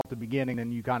the beginning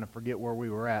and you kind of forget where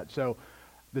we were at. So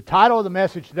the title of the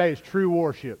message today is True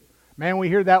Worship. Man, we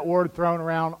hear that word thrown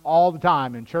around all the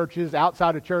time in churches,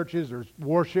 outside of churches. There's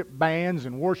worship bands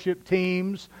and worship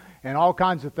teams and all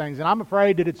kinds of things. And I'm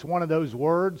afraid that it's one of those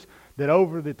words that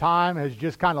over the time has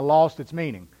just kind of lost its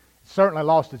meaning. It's certainly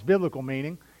lost its biblical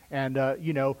meaning. And,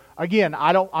 again,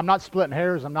 I'm not splitting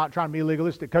hairs. I'm not trying to be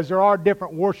legalistic because there are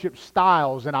different worship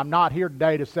styles. And I'm not here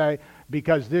today to say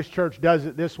because this church does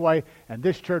it this way and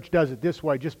this church does it this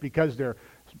way just because their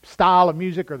style of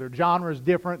music or their genre is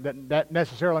different, that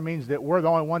necessarily means that we're the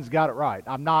only ones got it right.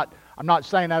 I'm not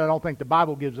saying that. I don't think the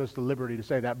Bible gives us the liberty to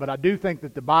say that. But I do think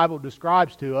that the Bible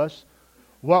describes to us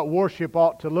what worship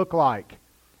ought to look like.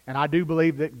 And I do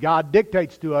believe that God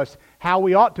dictates to us how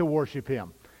we ought to worship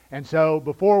Him. And so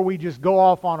before we just go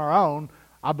off on our own,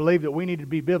 I believe that we need to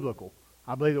be biblical.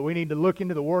 I believe that we need to look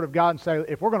into the Word of God and say,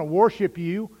 if we're going to worship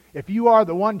you, if you are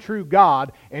the one true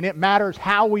God, and it matters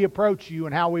how we approach you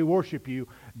and how we worship you,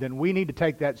 then we need to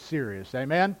take that serious.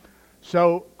 Amen?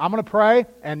 So I'm going to pray,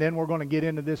 and then we're going to get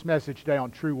into this message today on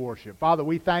true worship. Father,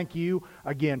 we thank you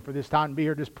again for this time to be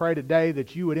here. Just pray today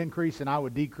that you would increase and I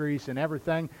would decrease, and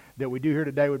everything that we do here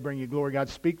today would bring you glory. God,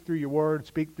 speak through your word,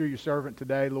 speak through your servant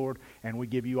today, Lord, and we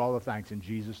give you all the thanks in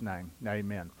Jesus' name.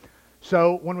 Amen.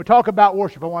 So when we talk about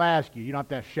worship, I want to ask you, you don't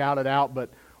have to shout it out,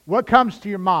 but what comes to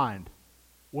your mind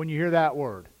when you hear that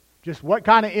word? Just what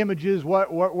kind of images,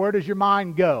 where does your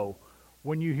mind go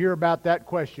when you hear about that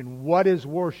question? What is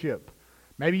worship?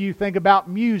 Maybe you think about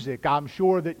music. I'm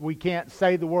sure that we can't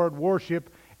say the word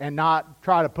worship and not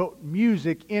try to put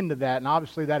music into that. And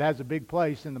obviously that has a big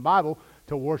place in the Bible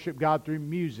to worship God through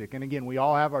music. And again, we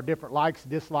all have our different likes,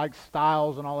 dislikes,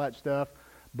 styles, and all that stuff.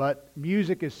 But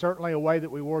music is certainly a way that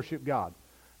we worship God.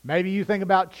 Maybe you think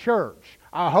about church.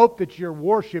 I hope that your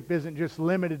worship isn't just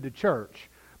limited to church.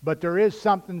 But there is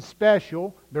something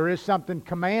special. There is something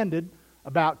commanded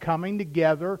about coming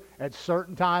together at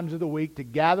certain times of the week to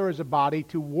gather as a body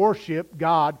to worship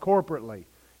God corporately.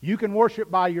 You can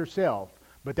worship by yourself,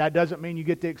 but that doesn't mean you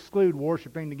get to exclude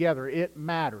worshiping together. It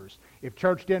matters. If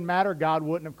church didn't matter, God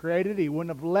wouldn't have created it. He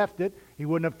wouldn't have left it. He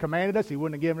wouldn't have commanded us. He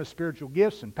wouldn't have given us spiritual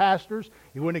gifts and pastors.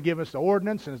 He wouldn't have given us the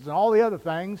ordinances and all the other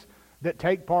things that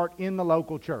take part in the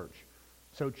local church.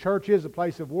 So church is a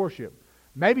place of worship.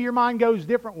 Maybe your mind goes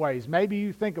different ways. Maybe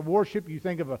you think of worship, you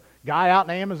think of a guy out in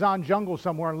the Amazon jungle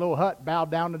somewhere in a little hut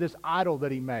bowed down to this idol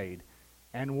that he made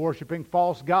and worshiping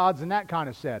false gods in that kind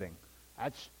of setting.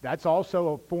 That's also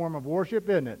a form of worship,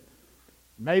 isn't it?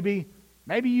 Maybe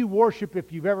you worship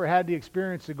if you've ever had the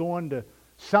experience of going to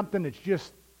something that's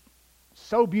just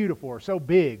so beautiful or so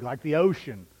big, like the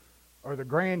ocean or the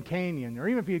Grand Canyon, or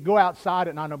even if you go outside,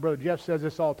 and I know Brother Jeff says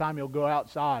this all the time, he'll go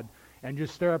outside and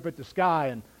just stare up at the sky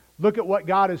and look at what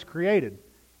God has created.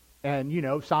 And,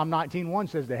 Psalm 19:1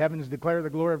 says, the heavens declare the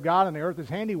glory of God and the earth is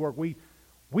handiwork.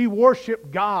 We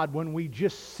worship God when we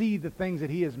just see the things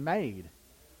that He has made.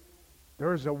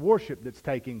 There is a worship that's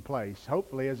taking place,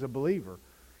 hopefully as a believer.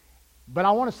 But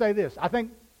I want to say this. I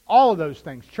think all of those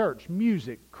things, church,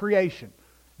 music, creation,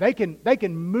 they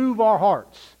can move our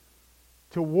hearts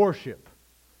to worship.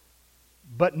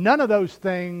 But none of those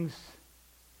things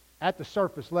at the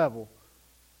surface level,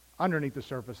 underneath the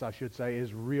surface, I should say,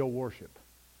 is real worship.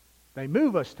 They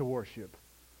move us to worship.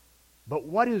 But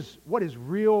what is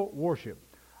real worship?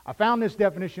 I found this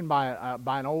definition by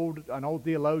an old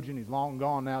theologian. He's long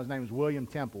gone now. His name is William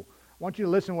Temple. I want you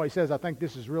to listen to what he says. I think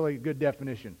this is really a good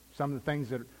definition. Some of the things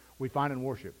that we find in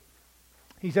worship.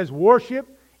 He says,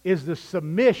 worship is the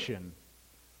submission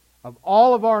of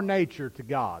all of our nature to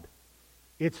God.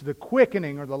 It's the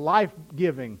quickening or the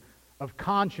life-giving of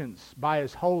conscience by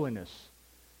His holiness.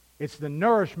 It's the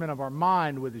nourishment of our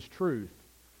mind with His truth.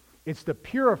 It's the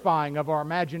purifying of our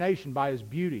imagination by His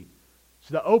beauty. It's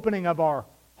the opening of our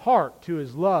heart to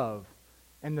His love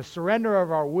and the surrender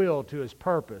of our will to His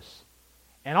purpose.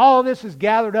 And all of this is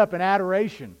gathered up in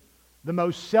adoration, the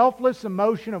most selfless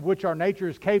emotion of which our nature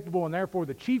is capable, and therefore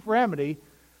the chief remedy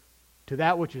to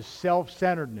that which is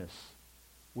self-centeredness,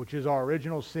 which is our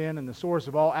original sin and the source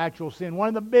of all actual sin. One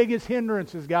of the biggest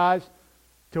hindrances, guys,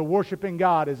 to worshiping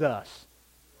God is us.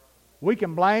 We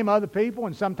can blame other people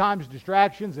and sometimes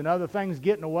distractions and other things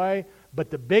get in the way,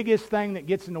 but the biggest thing that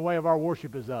gets in the way of our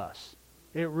worship is us.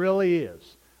 It really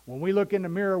is. When we look in the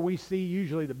mirror, we see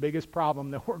usually the biggest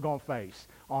problem that we're going to face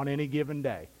on any given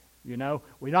day. We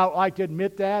don't like to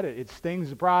admit that. It stings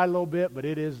the pride a little bit, but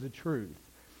it is the truth.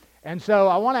 And so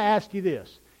I want to ask you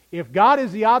this. If God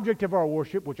is the object of our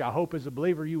worship, which I hope as a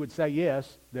believer you would say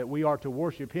yes, that we are to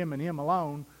worship Him and Him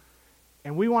alone,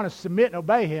 and we want to submit and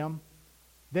obey Him,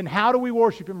 then how do we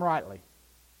worship Him rightly?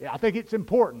 I think it's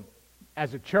important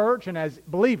as a church and as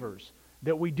believers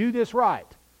that we do this right.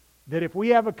 That if we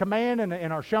have a command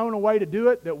and are shown a way to do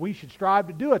it, that we should strive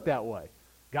to do it that way.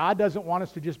 God doesn't want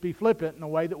us to just be flippant in the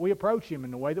way that we approach Him,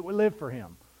 in the way that we live for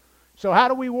Him. So how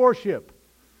do we worship?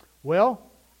 Well,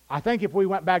 I think if we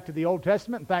went back to the Old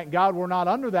Testament, and thank God we're not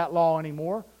under that law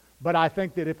anymore, but I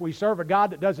think that if we serve a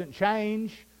God that doesn't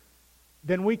change,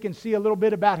 then we can see a little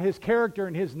bit about His character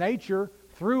and His nature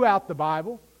throughout the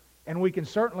Bible, and we can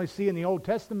certainly see in the Old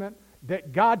Testament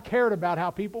that God cared about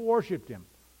how people worshiped Him.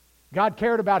 God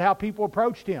cared about how people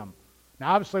approached Him.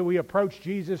 Now, obviously, we approach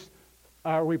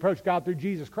God through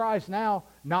Jesus Christ now,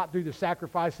 not through the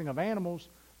sacrificing of animals,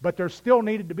 but there still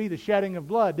needed to be the shedding of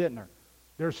blood, didn't there?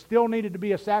 There still needed to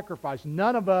be a sacrifice.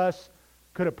 None of us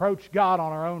could approach God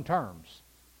on our own terms.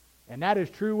 And that is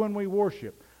true when we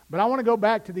worship. But I want to go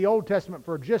back to the Old Testament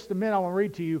for just a minute. I want to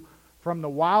read to you from the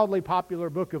wildly popular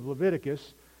book of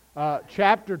Leviticus,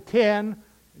 chapter 10.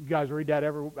 You guys read that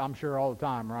I'm sure all the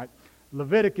time, right?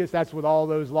 Leviticus, that's with all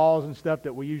those laws and stuff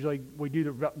that we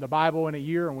do the Bible in a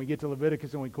year, and we get to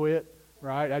Leviticus and we quit,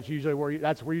 right? That's usually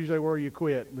where you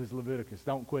quit, is Leviticus.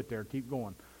 Don't quit there. Keep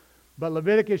going. But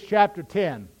Leviticus chapter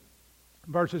 10,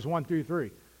 verses 1 through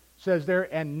 3, says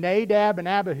there, "And Nadab and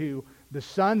Abihu, the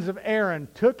sons of Aaron,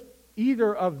 took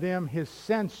either of them his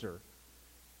censer,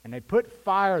 and they put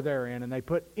fire therein, and they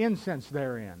put incense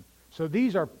therein." So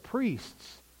these are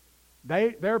priests.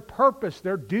 Their purpose,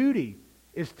 their duty,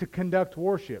 is to conduct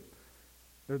worship.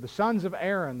 They're the sons of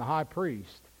Aaron, the high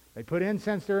priest. They put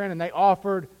incense therein, and they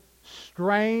offered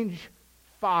strange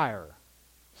fire.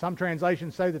 Some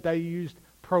translations say that they used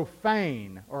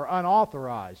profane or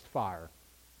unauthorized fire.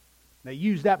 They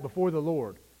used that before the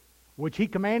Lord, which He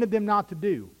commanded them not to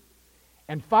do.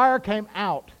 And fire came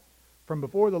out from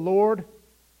before the Lord,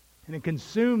 and it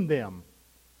consumed them,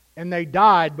 and they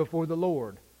died before the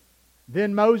Lord.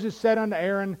 Then Moses said unto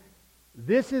Aaron,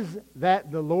 "This is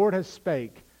that the Lord has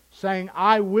spake, saying,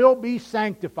 I will be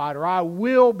sanctified," or "I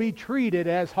will be treated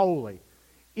as holy,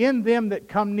 "in them that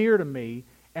come near to me,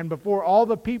 and before all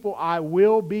the people I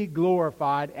will be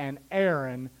glorified." And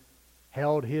Aaron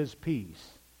held his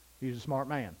peace. He's a smart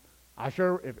man.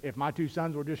 If my two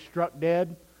sons were just struck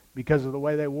dead because of the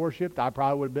way they worshipped, I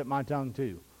probably would have bit my tongue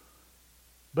too.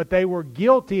 But they were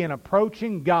guilty in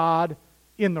approaching God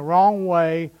in the wrong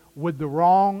way with the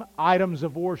wrong items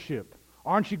of worship.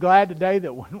 Aren't you glad today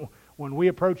that when we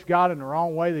approach God in the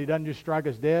wrong way, that He doesn't just strike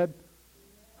us dead?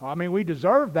 I mean, we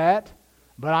deserve that,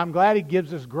 but I'm glad He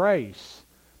gives us grace.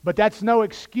 But that's no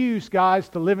excuse, guys,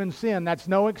 to live in sin. That's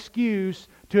no excuse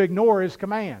to ignore His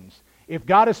commands. If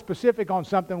God is specific on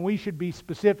something, we should be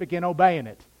specific in obeying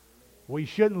it. We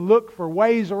shouldn't look for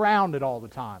ways around it all the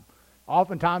time.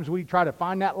 Oftentimes we try to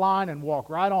find that line and walk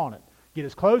right on it. Get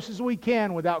as close as we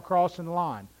can without crossing the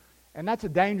line. And that's a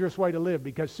dangerous way to live,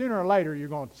 because sooner or later you're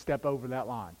going to step over that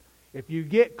line. If you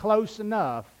get close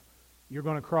enough, you're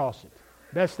going to cross it.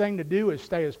 Best thing to do is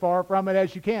stay as far from it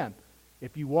as you can.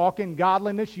 If you walk in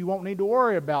godliness, you won't need to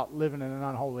worry about living in an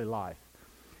unholy life.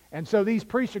 And so these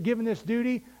priests are given this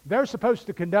duty. They're supposed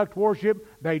to conduct worship.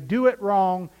 They do it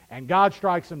wrong, and God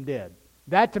strikes them dead.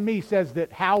 That to me says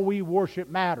that how we worship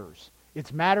matters.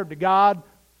 It's mattered to God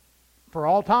for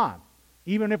all time.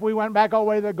 Even if we went back all the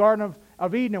way to the Garden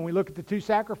of Eden and we look at the two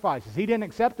sacrifices, He didn't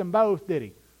accept them both, did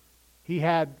He? He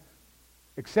had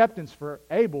acceptance for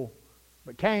Abel,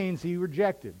 but Cain's He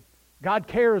rejected. God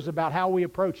cares about how we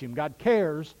approach Him. God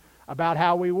cares about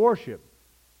how we worship.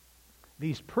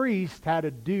 These priests had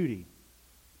a duty,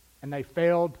 and they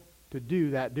failed to do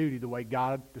that duty the way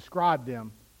God described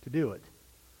them to do it.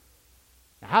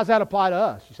 Now, how does that apply to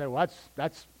us? You say, well,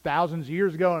 that's thousands of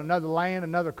years ago in another land,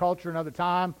 another culture, another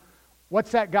time.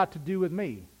 What's that got to do with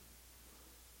me?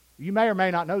 You may or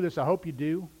may not know this. I hope you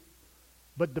do.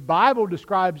 But the Bible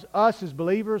describes us as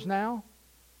believers now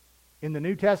in the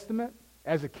New Testament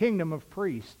as a kingdom of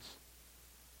priests.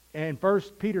 And in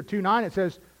 1 Peter 2:9 it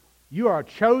says, "You are a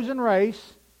chosen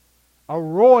race, a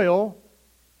royal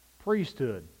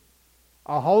priesthood,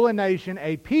 a holy nation,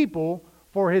 a people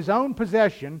for His own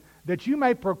possession, that you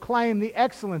may proclaim the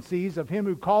excellencies of Him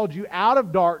who called you out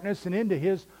of darkness and into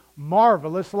His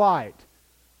marvelous light."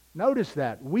 Notice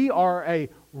that. We are a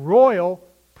royal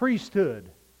priesthood.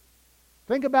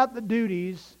 Think about the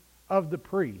duties of the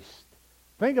priest.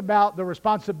 Think about the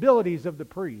responsibilities of the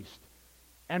priest.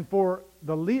 And for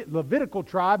the Levitical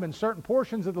tribe and certain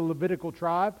portions of the Levitical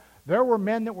tribe, there were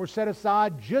men that were set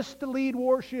aside just to lead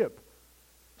worship.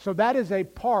 So that is a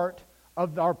part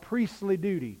of our priestly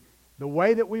duty. The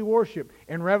way that we worship.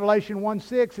 In Revelation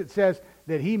 1:6 it says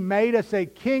that He made us a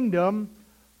kingdom,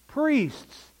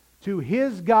 priests to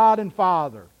His God and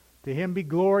Father. To Him be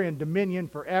glory and dominion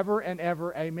forever and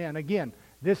ever. Amen. Again,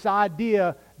 This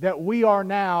idea that we are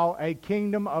now a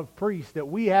kingdom of priests, that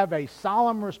we have a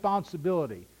solemn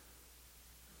responsibility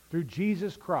through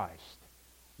Jesus Christ.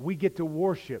 We get to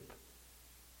worship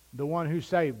the one who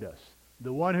saved us,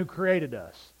 the one who created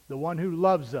us, the one who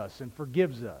loves us and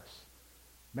forgives us.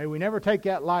 May we never take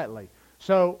that lightly.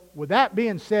 So, with that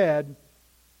being said,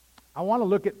 I want to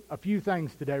look at a few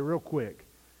things today real quick.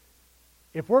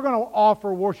 If we're going to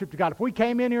offer worship to God, if we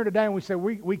came in here today and we said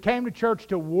we came to church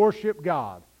to worship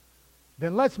God,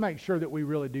 then let's make sure that we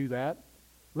really do that.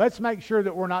 Let's make sure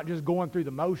that we're not just going through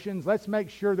the motions. Let's make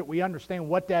sure that we understand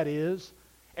what that is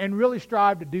and really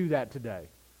strive to do that today.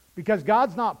 Because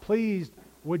God's not pleased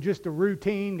with just a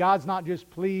routine. God's not just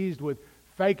pleased with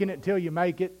faking it till you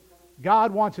make it.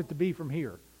 God wants it to be from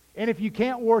here. And if you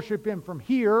can't worship Him from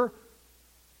here,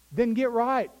 then get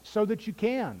right so that you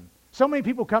can. So many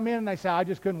people come in and they say, I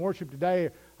just couldn't worship today.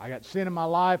 I got sin in my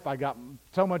life. I got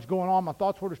so much going on. My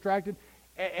thoughts were distracted.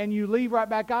 And you leave right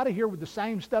back out of here with the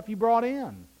same stuff you brought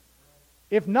in.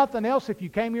 If nothing else, if you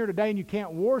came here today and you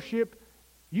can't worship,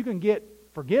 you can get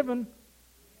forgiven.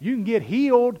 You can get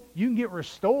healed. You can get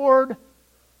restored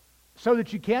so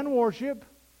that you can worship.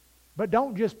 But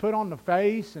don't just put on the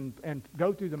face and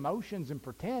go through the motions and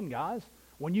pretend, guys,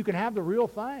 when you can have the real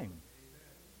thing.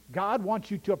 God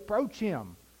wants you to approach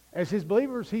Him. As His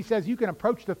believers, He says you can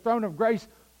approach the throne of grace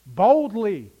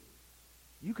boldly.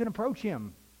 You can approach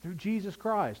Him through Jesus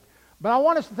Christ. But I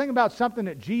want us to think about something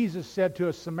that Jesus said to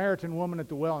a Samaritan woman at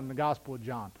the well in the Gospel of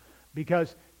John.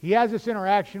 Because He has this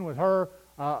interaction with her,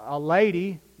 a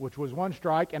lady, which was one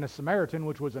strike, and a Samaritan,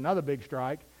 which was another big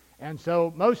strike. And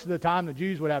so most of the time the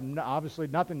Jews would have obviously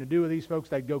nothing to do with these folks.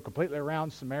 They'd go completely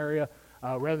around Samaria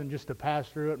rather than just to pass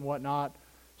through it and whatnot.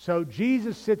 So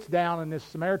Jesus sits down, and this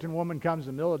Samaritan woman comes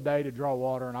in the middle of the day to draw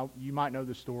water. And you might know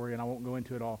the story, and I won't go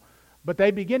into it all. But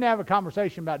they begin to have a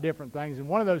conversation about different things, and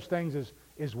one of those things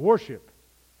is worship.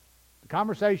 The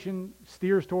conversation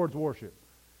steers towards worship.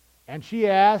 And she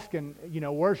asks, and,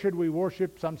 where should we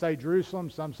worship? Some say Jerusalem,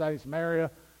 some say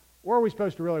Samaria. Where are we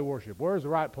supposed to really worship? Where is the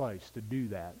right place to do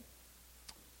that?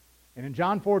 And in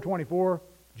John 4:24,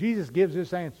 Jesus gives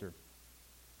this answer.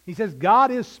 He says,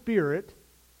 God is spirit,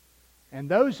 and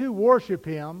those who worship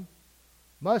Him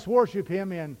must worship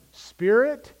Him in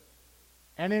spirit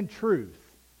and in truth.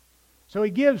 So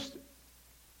He gives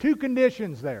two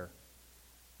conditions there.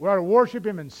 We're to worship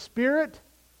Him in spirit,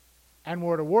 and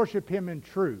we're to worship Him in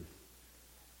truth.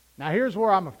 Now here's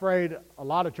where I'm afraid a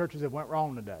lot of churches have went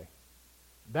wrong today.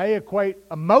 They equate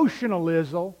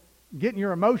emotionalism, getting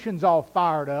your emotions all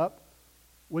fired up,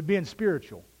 with being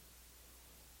spiritual.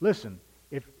 Listen,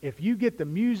 if you get the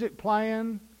music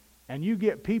playing and you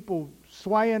get people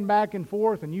swaying back and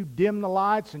forth and you dim the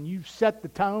lights and you set the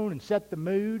tone and set the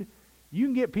mood, you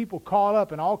can get people caught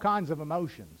up in all kinds of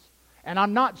emotions. And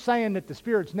I'm not saying that the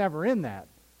Spirit's never in that,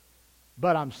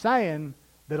 but I'm saying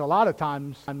that a lot of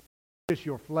times it's just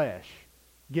your flesh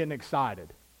getting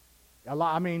excited.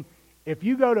 If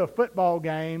you go to a football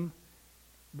game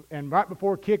and right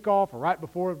before kickoff or right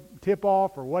before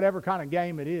tip-off or whatever kind of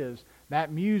game it is,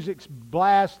 that music's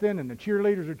blasting and the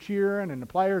cheerleaders are cheering and the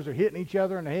players are hitting each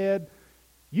other in the head,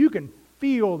 you can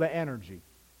feel the energy.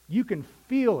 You can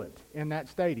feel it in that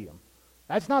stadium.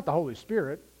 That's not the Holy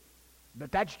Spirit,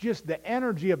 but that's just the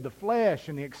energy of the flesh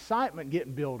and the excitement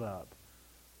getting built up.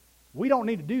 We don't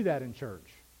need to do that in church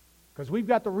because we've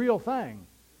got the real thing.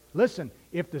 Listen,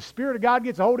 if the Spirit of God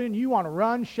gets a hold of you want to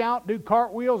run, shout, do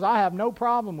cartwheels, I have no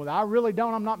problem with it. I really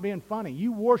don't. I'm not being funny.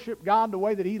 You worship God the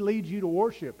way that He leads you to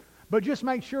worship. But just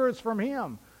make sure it's from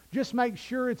Him. Just make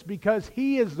sure it's because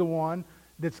He is the one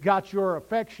that's got your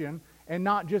affection and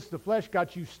not just the flesh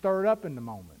got you stirred up in the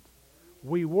moment.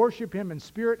 We worship Him in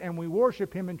spirit and we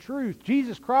worship Him in truth.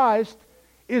 Jesus Christ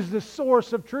is the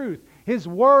source of truth. His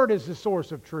Word is the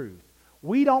source of truth.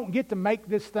 We don't get to make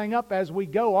this thing up as we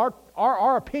go.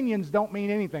 Our opinions don't mean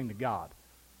anything to God.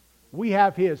 We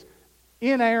have His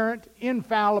inerrant,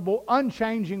 infallible,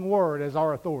 unchanging Word as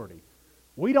our authority.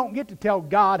 We don't get to tell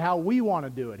God how we want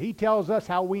to do it. He tells us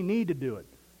how we need to do it,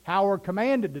 how we're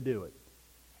commanded to do it.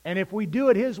 And if we do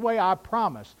it His way, I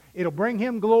promise, it'll bring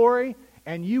Him glory,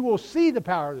 and you will see the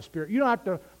power of the Spirit. You don't have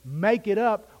to make it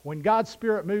up. When God's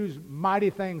Spirit moves, mighty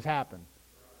things happen.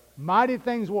 Mighty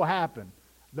things will happen.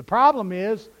 The problem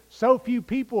is, so few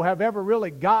people have ever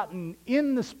really gotten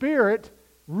in the Spirit,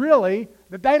 really,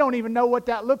 that they don't even know what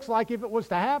that looks like if it was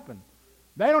to happen.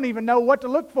 They don't even know what to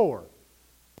look for.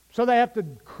 So they have to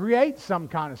create some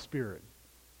kind of spirit.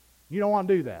 You don't want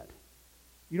to do that.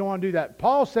 You don't want to do that.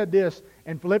 Paul said this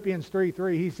in Philippians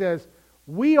 3:3. He says,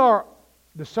 we are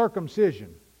the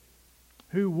circumcision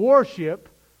who worship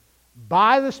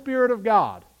by the Spirit of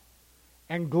God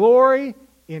and glory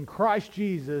in Christ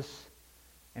Jesus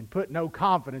and put no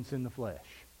confidence in the flesh.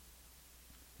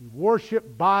 You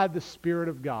worship by the Spirit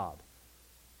of God.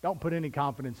 Don't put any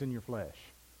confidence in your flesh.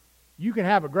 You can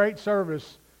have a great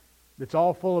service that's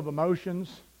all full of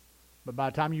emotions, but by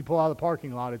the time you pull out of the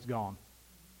parking lot, it's gone.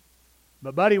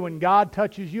 But buddy, when God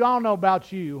touches you, I don't know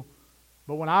about you,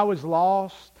 but when I was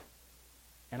lost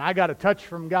and I got a touch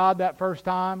from God that first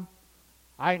time,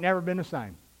 I ain't never been the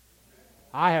same.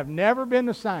 I have never been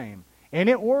the same. And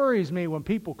it worries me when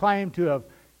people claim to have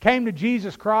came to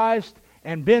Jesus Christ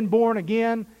and been born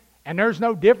again, and there's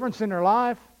no difference in their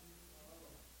life.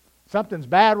 Something's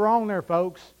bad wrong there,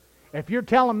 folks. If you're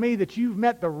telling me that you've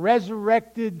met the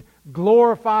resurrected,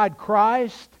 glorified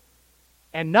Christ,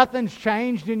 and nothing's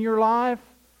changed in your life,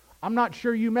 I'm not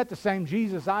sure you met the same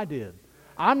Jesus I did.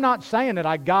 I'm not saying that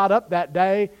I got up that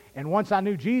day, and once I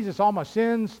knew Jesus, all my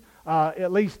sins,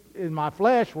 at least in my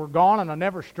flesh, were gone, and I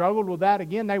never struggled with that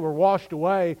again. They were washed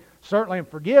away, certainly and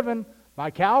forgiven by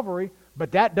Calvary,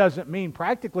 but that doesn't mean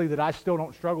practically that I still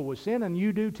don't struggle with sin, and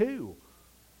you do too.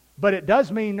 But it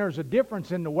does mean there's a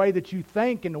difference in the way that you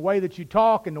think, and the way that you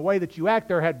talk, and the way that you act.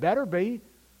 There had better be.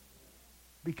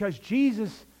 Because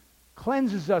Jesus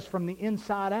cleanses us from the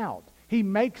inside out. He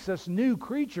makes us new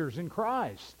creatures in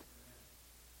Christ.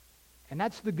 And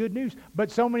that's the good news.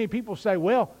 But so many people say,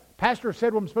 well, Pastor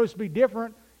said I'm supposed to be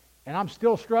different, and I'm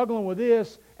still struggling with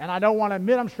this, and I don't want to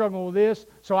admit I'm struggling with this,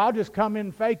 so I'll just come in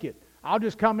and fake it. I'll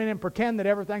just come in and pretend that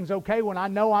everything's okay when I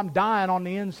know I'm dying on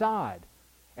the inside.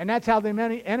 And that's how the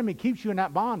enemy keeps you in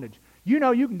that bondage. You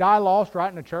know you can die lost right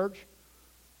in the church.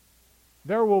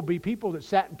 There will be people that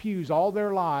sat in pews all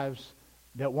their lives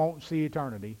that won't see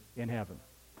eternity in heaven.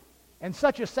 And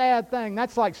such a sad thing.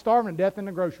 That's like starving to death in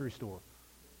the grocery store.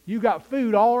 You got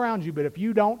food all around you, but if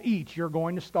you don't eat, you're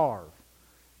going to starve.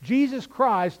 Jesus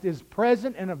Christ is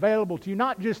present and available to you,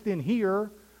 not just in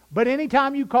here, but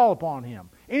anytime you call upon Him.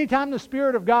 Anytime the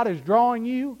Spirit of God is drawing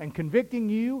you and convicting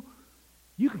you,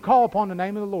 you can call upon the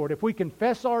name of the Lord. If we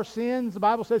confess our sins, the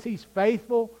Bible says He's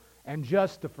faithful and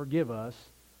just to forgive us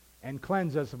and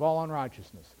cleanse us of all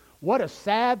unrighteousness. What a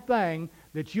sad thing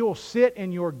that you'll sit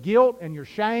in your guilt and your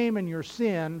shame and your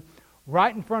sin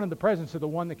right in front of the presence of the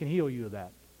one that can heal you of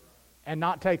that and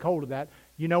not take hold of that.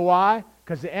 You know why?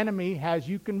 Because the enemy has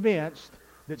you convinced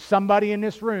that somebody in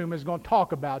this room is going to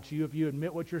talk about you if you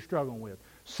admit what you're struggling with.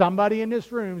 Somebody in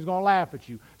this room is going to laugh at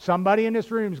you. Somebody in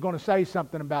this room is going to say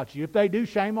something about you. If they do,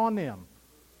 shame on them.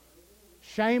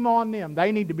 Shame on them.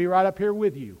 They need to be right up here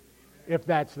with you if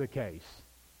that's the case.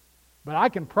 But I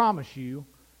can promise you,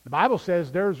 the Bible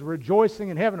says there's rejoicing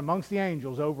in heaven amongst the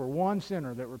angels over one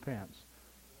sinner that repents.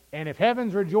 And if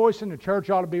heaven's rejoicing, the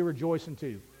church ought to be rejoicing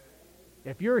too.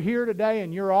 If you're here today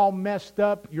and you're all messed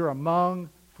up, you're among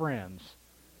friends.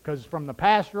 Because from the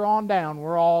pastor on down,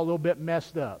 we're all a little bit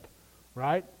messed up.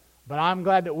 Right? But I'm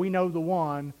glad that we know the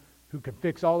one who can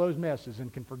fix all those messes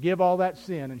and can forgive all that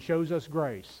sin and shows us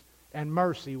grace and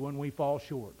mercy when we fall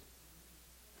short.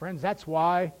 Friends, that's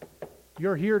why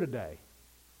you're here today.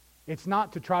 It's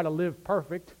not to try to live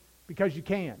perfect, because you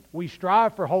can't. We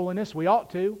strive for holiness, we ought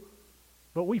to,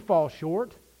 but we fall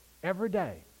short every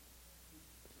day.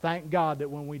 Thank God that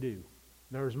when we do,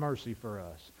 there's mercy for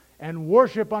us. And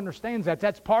worship understands that.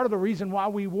 That's part of the reason why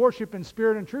we worship in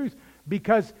spirit and truth,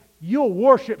 because you'll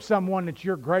worship someone that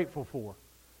you're grateful for.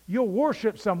 You'll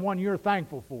worship someone you're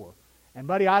thankful for. And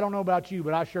buddy, I don't know about you,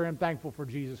 but I sure am thankful for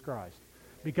Jesus Christ.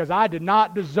 Because I did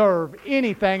not deserve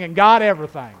anything and got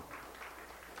everything.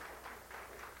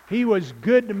 He was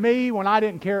good to me when I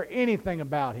didn't care anything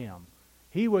about Him.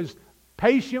 He was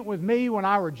patient with me when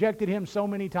I rejected Him so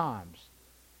many times.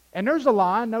 And there's a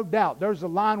line, no doubt. There's a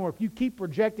line where if you keep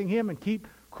rejecting Him and keep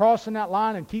crossing that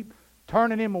line and keep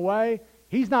turning Him away,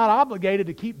 He's not obligated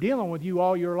to keep dealing with you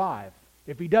all your life.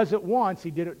 If He does it once,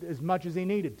 He did it as much as He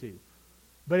needed to.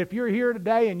 But if you're here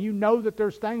today and you know that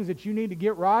there's things that you need to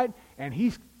get right and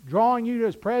He's drawing you to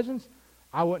His presence,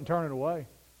 I wouldn't turn it away.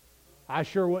 I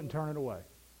sure wouldn't turn it away.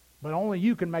 But only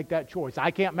you can make that choice.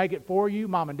 I can't make it for you.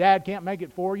 Mom and Dad can't make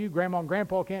it for you. Grandma and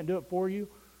Grandpa can't do it for you.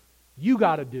 You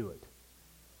got to do it.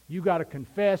 You got to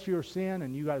confess your sin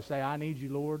and you got to say, I need you,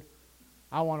 Lord.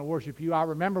 I want to worship you. I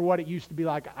remember what it used to be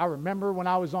like. I remember when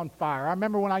I was on fire. I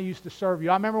remember when I used to serve you.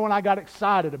 I remember when I got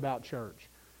excited about church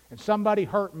and somebody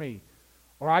hurt me,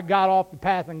 or I got off the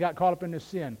path and got caught up in this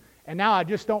sin. And now I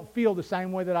just don't feel the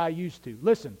same way that I used to.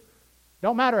 Listen,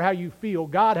 don't matter how you feel.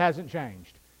 God hasn't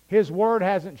changed. His Word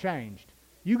hasn't changed.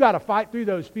 You got to fight through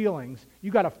those feelings.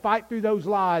 You got to fight through those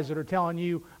lies that are telling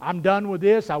you, I'm done with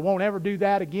this. I won't ever do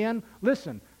that again.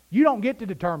 Listen, you don't get to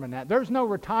determine that. There's no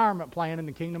retirement plan in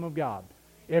the kingdom of God.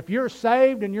 If you're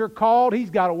saved and you're called, He's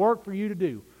got a work for you to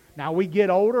do. Now we get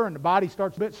older and the body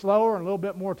starts a bit slower and a little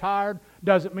bit more tired.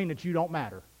 Doesn't mean that you don't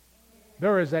matter.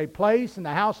 There is a place in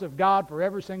the house of God for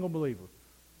every single believer.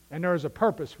 And there is a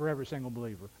purpose for every single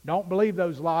believer. Don't believe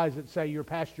those lies that say you're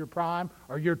past your prime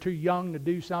or you're too young to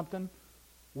do something.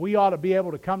 We ought to be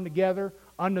able to come together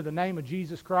under the name of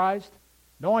Jesus Christ.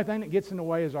 The only thing that gets in the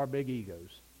way is our big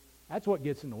egos. That's what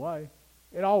gets in the way.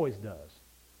 It always does.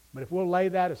 But if we'll lay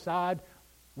that aside,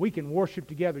 we can worship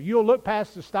together. You'll look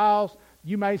past the styles.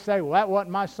 You may say, well, that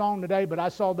wasn't my song today, but I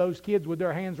saw those kids with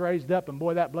their hands raised up, and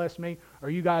boy, that blessed me. Or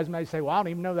you guys may say, well, I don't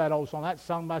even know that old song. That's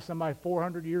sung by somebody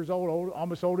 400 years old,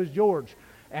 almost old as George.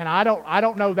 And I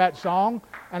don't know that song,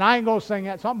 and I ain't going to sing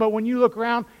that song. But when you look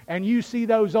around and you see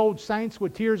those old saints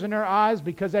with tears in their eyes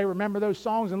because they remember those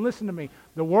songs, and listen to me,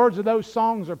 the words of those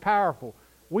songs are powerful.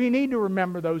 We need to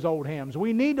remember those old hymns.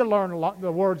 We need to learn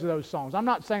the words of those songs. I'm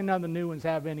not saying none of the new ones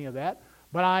have any of that,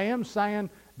 but I am saying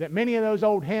that many of those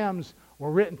old hymns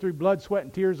were written through blood, sweat,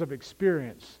 and tears of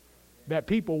experience. That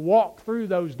people walked through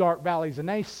those dark valleys and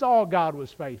they saw God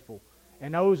was faithful.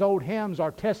 And those old hymns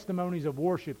are testimonies of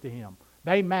worship to Him.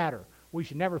 They matter. We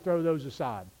should never throw those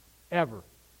aside. Ever.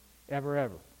 Ever,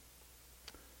 ever.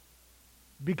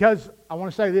 Because I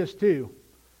want to say this too.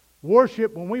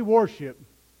 Worship, when we worship,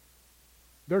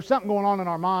 there's something going on in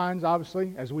our minds,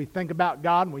 obviously, as we think about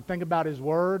God and we think about His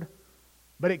Word.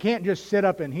 But it can't just sit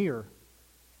up in here.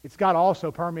 It's got to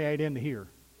also permeate into here.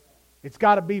 It's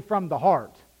got to be from the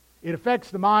heart. It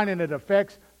affects the mind and it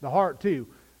affects the heart too.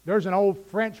 There's an old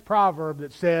French proverb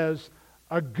that says,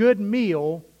 a good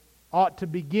meal ought to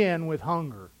begin with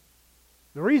hunger.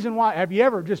 The reason why, have you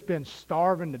ever just been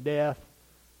starving to death?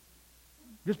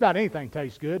 Just about anything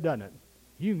tastes good, doesn't it?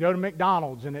 You can go to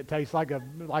McDonald's and it tastes like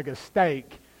a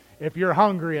steak if you're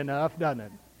hungry enough, doesn't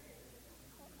it?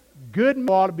 Good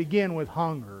meal ought to begin with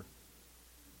hunger.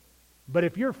 But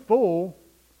if you're full,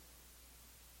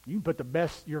 you can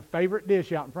put your favorite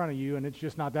dish out in front of you and it's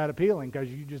just not that appealing because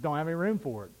you just don't have any room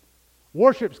for it.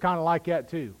 Worship's kind of like that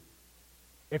too.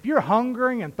 If you're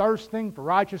hungering and thirsting for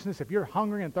righteousness, if you're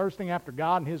hungering and thirsting after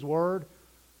God and His Word,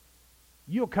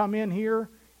 you'll come in here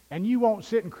and you won't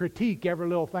sit and critique every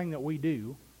little thing that we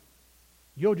do.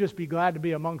 You'll just be glad to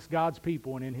be amongst God's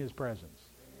people and in His presence.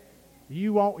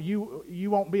 You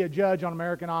won't be a judge on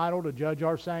American Idol to judge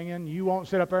our singing. You won't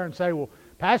sit up there and say, well,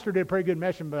 Pastor did a pretty good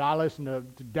mission, but I listened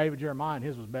to David Jeremiah and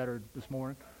his was better this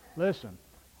morning. Listen,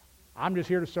 I'm just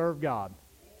here to serve God.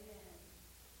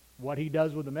 What He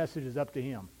does with the message is up to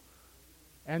Him.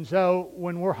 And so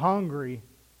when we're hungry,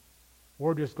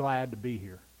 we're just glad to be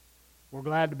here. We're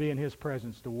glad to be in His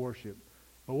presence to worship.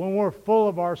 But when we're full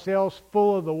of ourselves,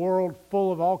 full of the world,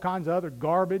 full of all kinds of other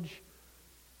garbage,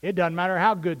 it doesn't matter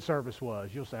how good service was.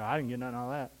 You'll say, I didn't get nothing out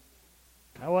of that.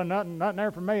 That wasn't nothing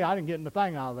there for me. I didn't get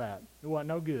anything out of that. It wasn't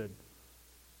no good.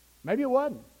 Maybe it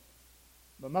wasn't.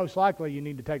 But most likely you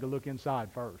need to take a look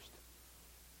inside first.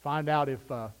 Find out if,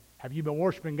 have you been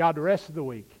worshiping God the rest of the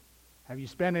week? Have you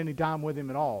spent any time with Him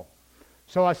at all?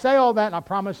 So I say all that, and I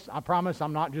promise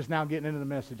I'm not just now getting into the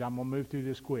message. I'm going to move through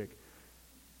this quick.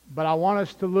 But I want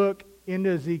us to look into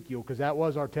Ezekiel, because that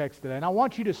was our text today. And I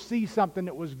want you to see something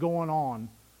that was going on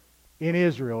in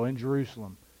Israel, in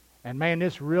Jerusalem. And man,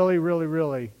 this really, really,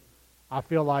 really, I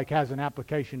feel like has an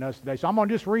application to us today. So I'm going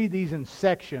to just read these in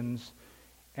sections,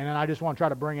 and then I just want to try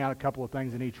to bring out a couple of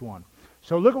things in each one.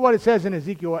 So look at what it says in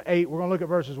Ezekiel 8. We're going to look at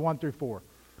verses 1 through 4.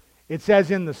 It says,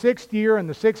 in the 6th year, in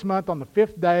the 6th month, on the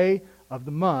 5th day of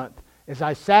the month, as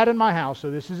I sat in my house,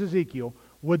 so this is Ezekiel,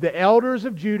 with the elders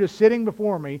of Judah sitting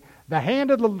before me, the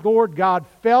hand of the Lord God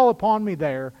fell upon me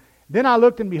there. Then I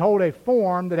looked, and behold, a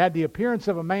form that had the appearance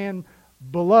of a man.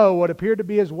 Below what appeared to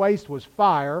be his waist was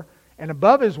fire, and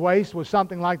above his waist was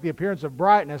something like the appearance of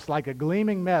brightness, like a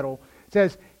gleaming metal. It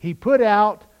says, he put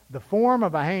out the form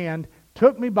of a hand,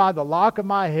 took me by the lock of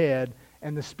my head,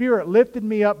 and the Spirit lifted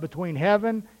me up between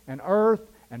heaven and earth,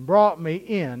 and brought me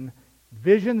in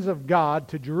visions of God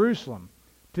to Jerusalem,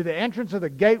 to the entrance of the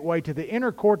gateway, to the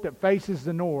inner court that faces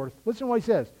the north. Listen to what he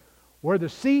says. Where the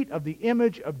seat of the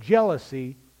image of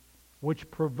jealousy, which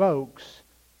provokes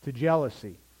to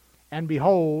jealousy. And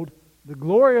behold, the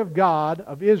glory of God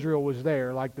of Israel was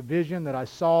there, like the vision that I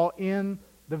saw in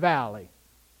the valley.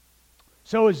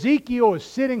 So Ezekiel is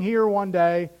sitting here one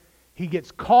day. He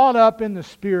gets caught up in the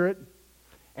Spirit,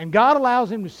 and God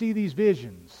allows him to see these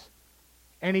visions.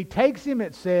 And He takes him,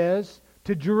 it says,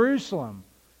 to Jerusalem,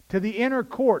 to the inner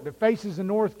court that faces the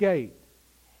north gate.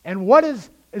 And what does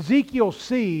Ezekiel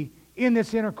see in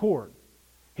this inner court?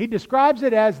 He describes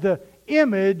it as the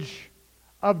image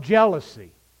of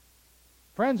jealousy.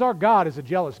 Friends, our God is a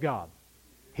jealous God.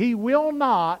 He will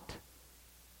not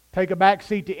take a back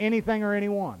seat to anything or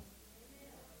anyone.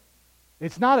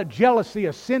 It's not a jealousy,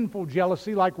 a sinful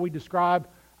jealousy like we describe,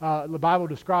 the Bible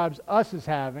describes us as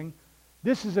having.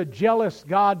 This is a jealous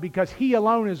God because He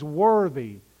alone is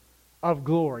worthy of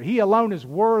glory. He alone is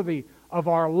worthy of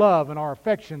our love and our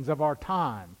affections, of our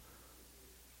time.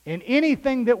 And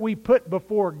anything that we put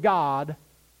before God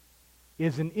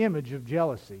is an image of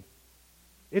jealousy.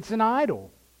 It's an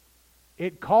idol.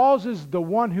 It causes the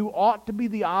one who ought to be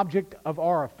the object of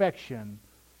our affection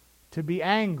to be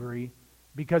angry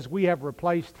because we have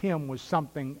replaced Him with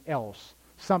something else,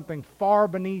 something far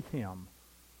beneath Him.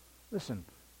 Listen,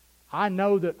 I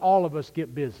know that all of us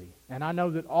get busy, and I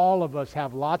know that all of us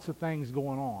have lots of things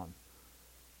going on.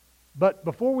 But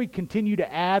before we continue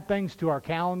to add things to our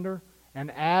calendar and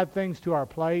add things to our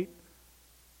plate,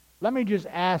 let me just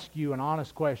ask you an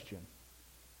honest question.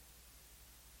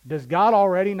 Does God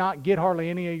already not get hardly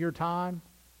any of your time?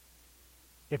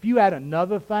 If you add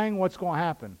another thing, what's going to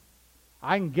happen?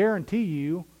 I can guarantee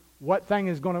you what thing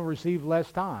is going to receive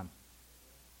less time.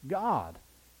 God.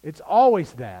 It's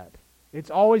always that. It's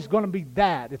always going to be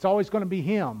that. It's always going to be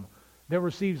Him that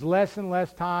receives less and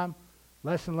less time,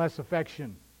 less and less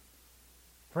affection.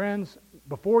 Friends,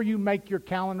 before you make your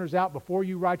calendars out, before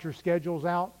you write your schedules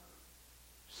out,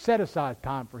 set aside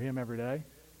time for Him every day.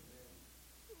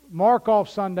 Mark off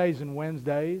Sundays and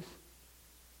Wednesdays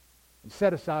and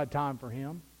set aside time for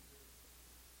Him.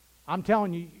 I'm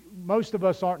telling you, most of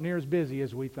us aren't near as busy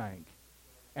as we think.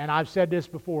 And I've said this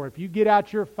before. If you get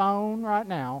out your phone right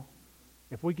now,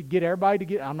 if we could get everybody to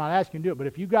get, I'm not asking you to do it, but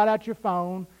if you got out your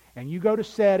phone and you go to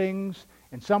settings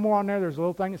and somewhere on there's a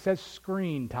little thing that says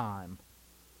screen time.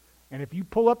 And if you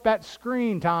pull up that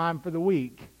screen time for the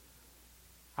week,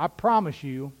 I promise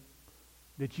you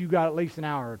that you got at least an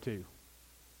hour or two.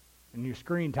 And your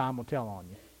screen time will tell on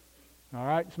you. All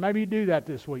right? So maybe you do that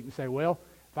this week and say, well,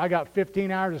 if I got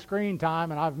 15 hours of screen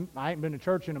time and I ain't been to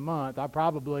church in a month, I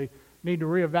probably need to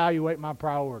reevaluate my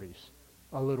priorities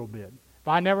a little bit. If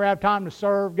I never have time to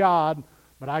serve God,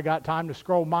 but I got time to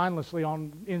scroll mindlessly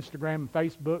on Instagram and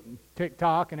Facebook and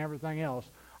TikTok and everything else,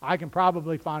 I can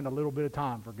probably find a little bit of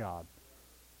time for God.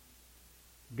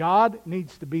 God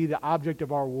needs to be the object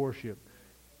of our worship.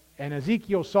 And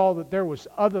Ezekiel saw that there was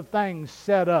other things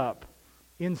set up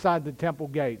inside the temple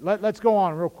gate. Let's go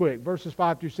on real quick. Verses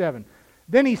 5 through 7.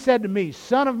 Then he said to me,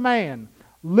 Son of man,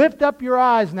 lift up your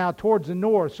eyes now towards the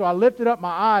north. So I lifted up my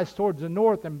eyes towards the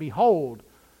north, and behold,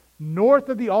 north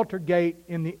of the altar gate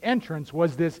in the entrance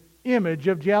was this image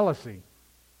of jealousy.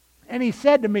 And he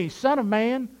said to me, Son of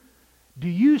man, do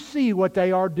you see what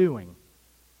they are doing?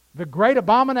 The great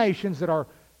abominations that are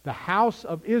the house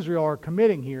of Israel are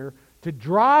committing here to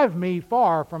drive me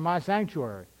far from my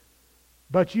sanctuary.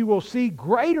 But you will see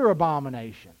greater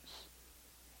abominations.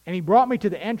 And he brought me to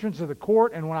the entrance of the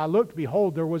court, and when I looked,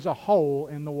 behold, there was a hole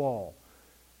in the wall.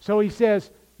 So he says,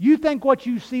 you think what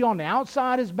you see on the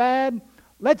outside is bad?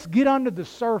 Let's get under the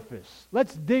surface.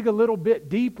 Let's dig a little bit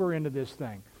deeper into this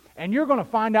thing. And you're going to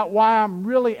find out why I'm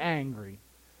really angry.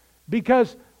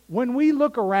 Because when we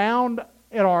look around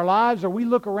at our lives, or we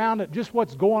look around at just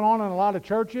what's going on in a lot of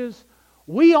churches,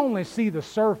 we only see the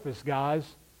surface, guys.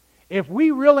 If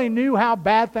we really knew how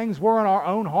bad things were in our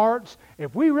own hearts,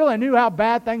 if we really knew how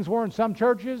bad things were in some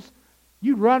churches,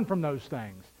 you'd run from those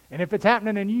things. And if it's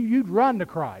happening in you, you'd run to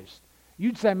Christ.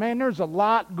 You'd say, man, there's a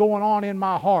lot going on in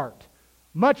my heart.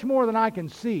 Much more than I can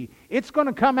see. It's going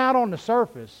to come out on the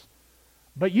surface,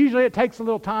 but usually it takes a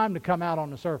little time to come out on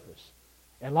the surface.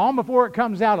 And long before it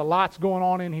comes out, a lot's going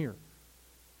on in here.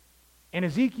 And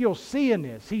Ezekiel's seeing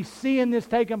this. He's seeing this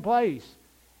taking place.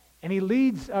 And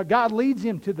God leads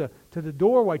him to the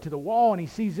doorway, to the wall, and he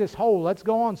sees this hole. Let's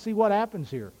go on and see what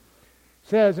happens here. It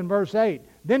says in verse 8,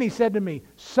 Then he said to me,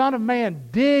 Son of man,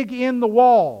 dig in the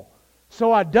wall.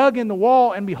 So I dug in the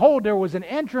wall, and behold, there was an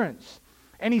entrance.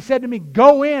 And he said to me,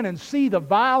 Go in and see the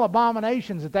vile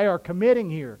abominations that they are committing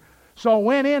here. So I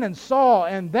went in and saw,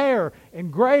 and there,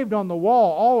 engraved on the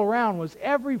wall all around, was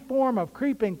every form of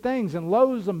creeping things and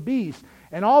loathsome beasts,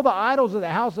 and all the idols of the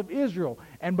house of Israel.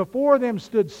 And before them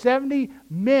stood 70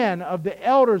 men of the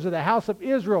elders of the house of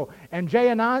Israel, and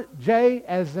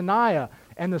Jaazaniah,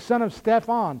 and the son of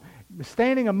Stephan,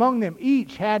 standing among them.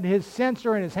 Each had his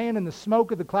censer in his hand, and the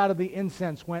smoke of the cloud of the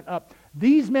incense went up.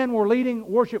 These men were leading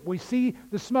worship. We see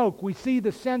the smoke, we see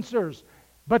the censers,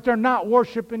 but they're not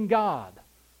worshiping God.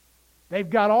 They've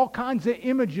got all kinds of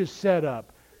images set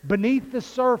up beneath the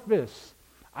surface.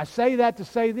 I say that to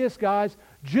say this, guys.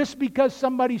 Just because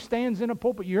somebody stands in a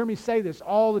pulpit, you hear me say this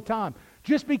all the time.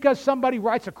 Just because somebody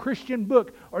writes a Christian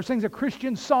book or sings a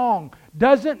Christian song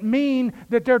doesn't mean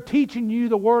that they're teaching you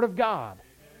the Word of God.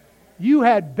 You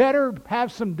had better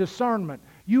have some discernment.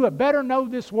 You had better know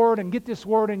this Word and get this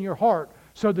Word in your heart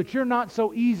so that you're not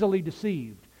so easily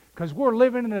deceived. Because we're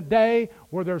living in a day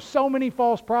where there's so many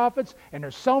false prophets and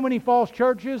there's so many false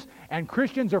churches, and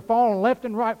Christians are falling left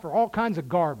and right for all kinds of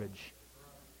garbage.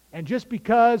 And just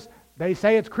because they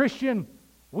say it's Christian,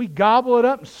 we gobble it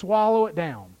up and swallow it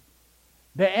down.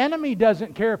 The enemy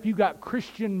doesn't care if you got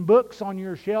Christian books on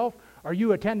your shelf or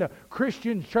you attend a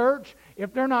Christian church.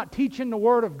 If they're not teaching the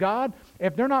Word of God,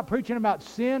 if they're not preaching about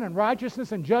sin and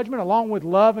righteousness and judgment along with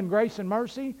love and grace and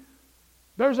mercy,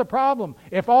 there's a problem.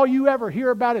 If all you ever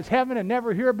hear about is heaven and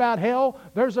never hear about hell,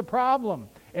 there's a problem.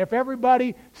 If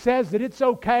everybody says that it's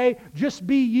okay, just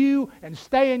be you and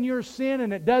stay in your sin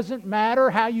and it doesn't matter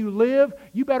how you live,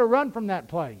 you better run from that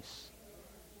place.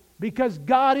 Because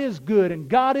God is good and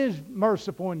God is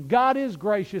merciful and God is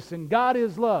gracious and God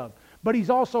is love. But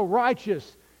He's also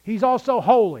righteous. He's also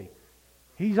holy.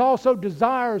 He also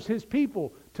desires His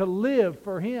people to live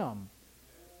for Him.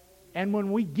 And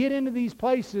when we get into these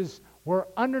places where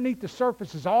underneath the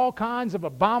surface is all kinds of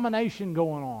abomination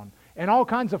going on and all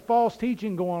kinds of false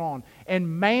teaching going on, and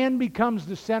man becomes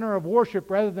the center of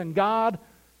worship rather than God,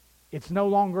 it's no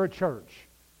longer a church.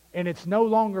 And it's no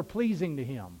longer pleasing to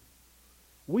Him.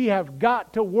 We have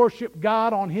got to worship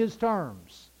God on His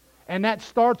terms. And that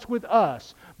starts with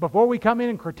us. Before we come in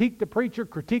and critique the preacher,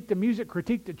 critique the music,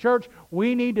 critique the church,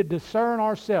 we need to discern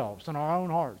ourselves in our own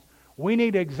hearts. We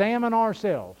need to examine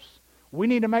ourselves. We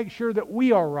need to make sure that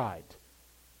we are right.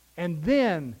 And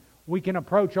then we can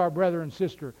approach our brother and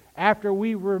sister after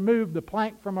we remove the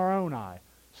plank from our own eye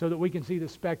so that we can see the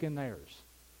speck in theirs.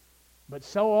 But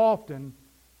so often,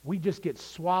 we just get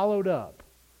swallowed up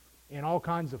in all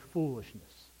kinds of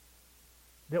foolishness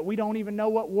that we don't even know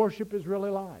what worship is really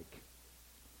like.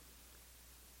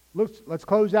 Let's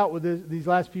close out with these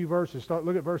last few verses.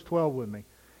 Look at verse 12 with me. It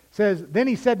says, "Then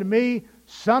he said to me,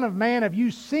 Son of man, have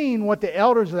you seen what the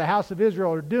elders of the house of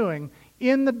Israel are doing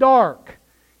in the dark,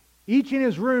 each in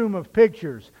his room of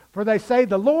pictures? For they say,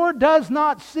 the Lord does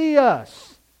not see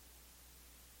us,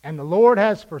 and the Lord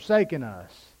has forsaken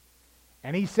us.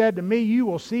 And he said to me, you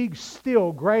will see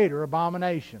still greater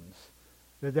abominations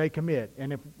that they commit."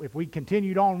 And if we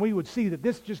continued on, we would see that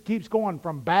this just keeps going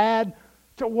from bad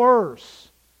to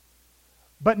worse.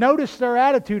 But notice their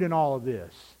attitude in all of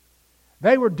this.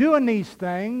 They were doing these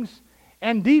things,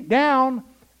 and deep down,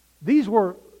 these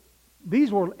were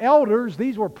elders,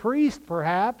 these were priests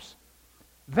perhaps.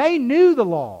 They knew the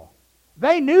law.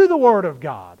 They knew the Word of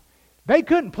God. They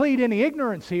couldn't plead any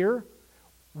ignorance here.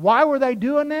 Why were they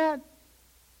doing that?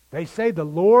 They say the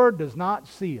Lord does not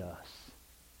see us,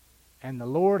 and the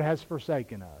Lord has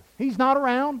forsaken us. He's not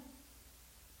around.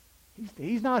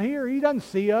 He's not here. He doesn't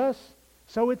see us,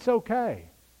 so it's okay.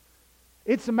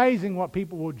 It's amazing what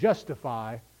people will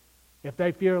justify if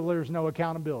they feel there's no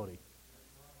accountability.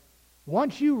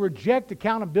 Once you reject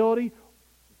accountability,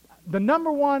 the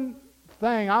number one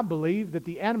thing I believe that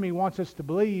the enemy wants us to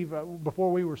believe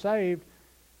before we were saved,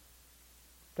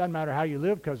 doesn't matter how you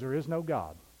live because there is no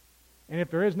God. And if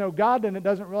there is no God, then it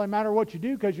doesn't really matter what you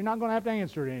do because you're not going to have to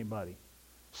answer to anybody.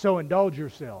 So indulge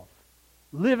yourself.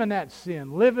 Live in that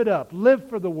sin. Live it up. Live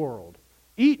for the world.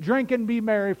 Eat, drink, and be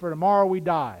merry, for tomorrow we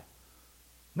die.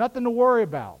 Nothing to worry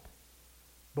about.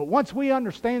 But once we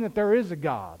understand that there is a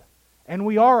God, and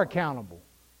we are accountable,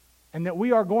 and that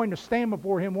we are going to stand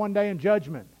before Him one day in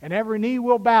judgment, and every knee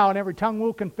will bow and every tongue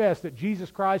will confess that Jesus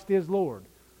Christ is Lord,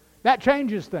 that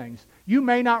changes things. You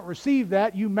may not receive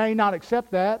that. You may not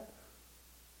accept that.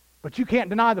 But you can't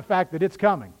deny the fact that it's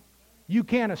coming. You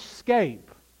can't escape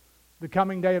the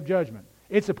coming day of judgment.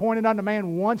 It's appointed unto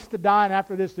man once to die, and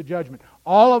after this the judgment.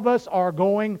 All of us are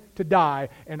going to die,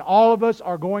 and all of us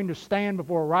are going to stand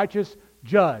before a righteous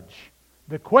judge.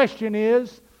 The question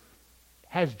is,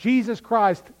 has Jesus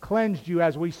Christ cleansed you,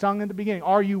 as we sung in the beginning?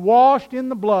 Are you washed in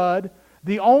the blood,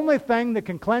 the only thing that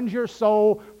can cleanse your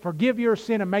soul, forgive your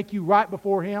sin, and make you right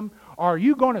before Him? Or are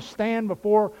you going to stand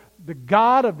before the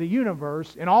God of the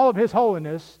universe in all of His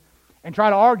holiness and try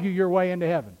to argue your way into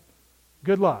heaven?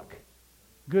 Good luck.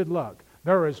 Good luck.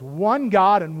 There is one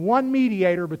God and one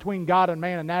mediator between God and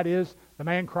man, and that is the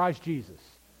man Christ Jesus.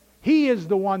 He is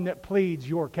the one that pleads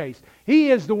your case. He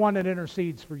is the one that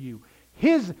intercedes for you.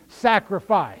 His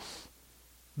sacrifice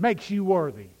makes you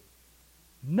worthy.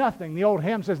 Nothing, the old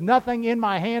hymn says, nothing in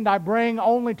my hand I bring,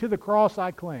 only to the cross I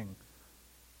cling.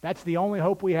 That's the only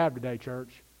hope we have today,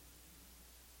 church.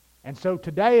 And so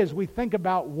today, as we think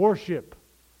about worship,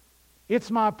 it's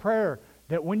my prayer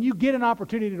that when you get an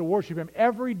opportunity to worship Him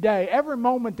every day, every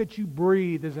moment that you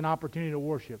breathe is an opportunity to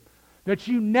worship. That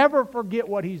you never forget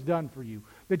what He's done for you.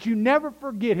 That you never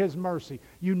forget His mercy.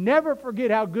 You never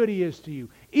forget how good He is to you.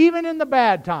 Even in the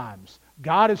bad times,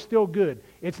 God is still good.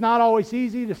 It's not always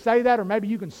easy to say that, or maybe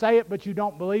you can say it but you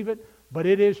don't believe it, but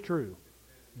it is true.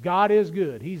 God is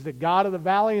good. He's the God of the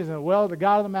valleys and the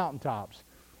God of the mountaintops.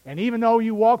 And even though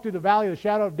you walk through the valley of the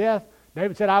shadow of death,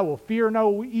 David said, I will fear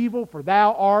no evil, for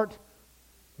thou art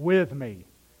with me.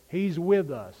 He's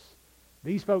with us.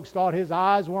 These folks thought his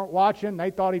eyes weren't watching.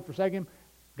 They thought he'd forsake him.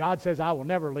 God says, I will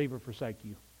never leave or forsake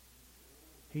you.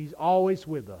 He's always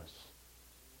with us.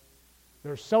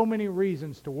 There's so many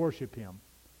reasons to worship him.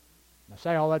 I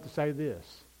say all that to say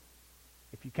this.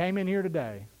 If you came in here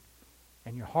today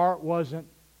and your heart wasn't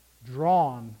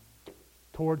drawn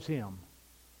towards him,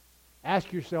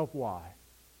 ask yourself why.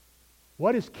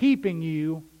 What is keeping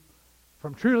you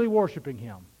from truly worshiping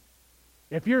him?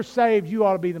 If you're saved, you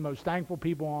ought to be the most thankful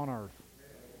people on earth.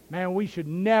 Man, we should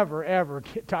never, ever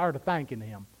get tired of thanking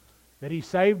him that he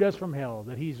saved us from hell,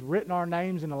 that he's written our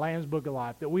names in the Lamb's Book of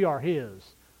Life, that we are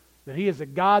his, that he is a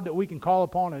God that we can call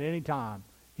upon at any time.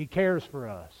 He cares for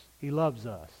us. He loves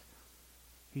us.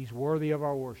 He's worthy of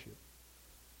our worship.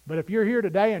 But if you're here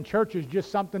today and church is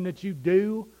just something that you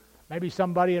do, maybe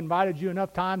somebody invited you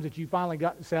enough times that you finally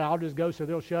said, I'll just go so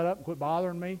they'll shut up and quit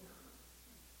bothering me.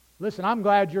 Listen, I'm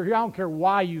glad you're here. I don't care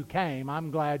why you came.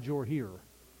 I'm glad you're here.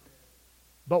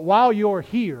 But while you're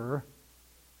here,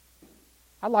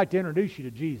 I'd like to introduce you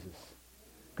to Jesus,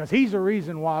 because he's the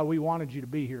reason why we wanted you to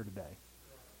be here today.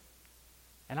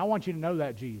 And I want you to know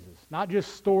that Jesus. Not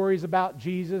just stories about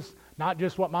Jesus, not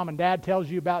just what mom and dad tells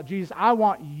you about Jesus. I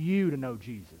want you to know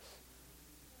Jesus.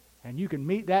 And you can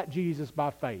meet that Jesus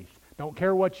by faith. Don't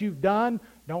care what you've done.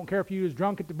 Don't care if you was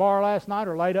drunk at the bar last night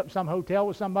or laid up in some hotel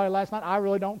with somebody last night. I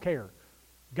really don't care.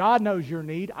 God knows your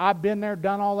need. I've been there,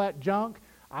 done all that junk.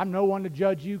 I'm no one to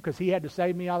judge you because he had to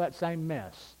save me out of that same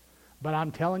mess. But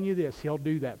I'm telling you this, he'll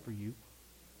do that for you.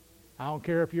 I don't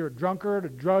care if you're a drunkard, a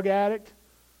drug addict.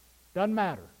 Doesn't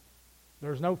matter.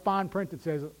 There's no fine print that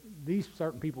says these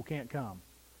certain people can't come.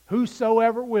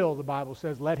 Whosoever will, the Bible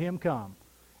says, let him come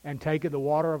and take of the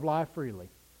water of life freely.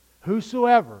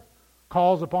 Whosoever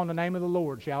calls upon the name of the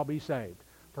Lord shall be saved.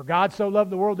 For God so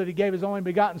loved the world that he gave his only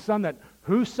begotten Son, that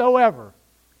whosoever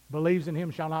believes in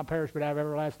him shall not perish but have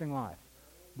everlasting life.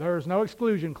 There is no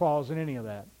exclusion clause in any of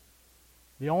that.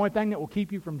 The only thing that will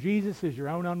keep you from Jesus is your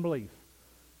own unbelief.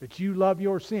 That you love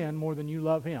your sin more than you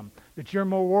love him. That you're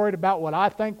more worried about what I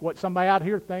think, what somebody out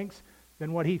here thinks,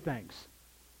 than what he thinks.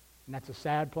 And that's a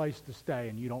sad place to stay,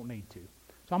 and you don't need to.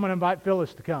 So I'm going to invite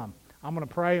Phyllis to come. I'm going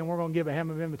to pray, and we're going to give a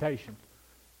hymn of invitation.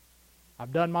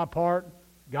 I've done my part.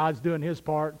 God's doing his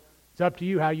part. It's up to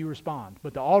you how you respond.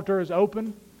 But the altar is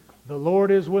open. The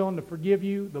Lord is willing to forgive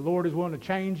you. The Lord is willing to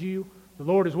change you. The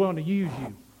Lord is willing to use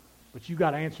you. But you've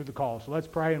got to answer the call. So let's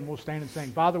pray and we'll stand and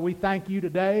sing. Father, we thank you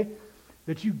today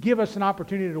that you give us an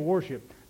opportunity to worship.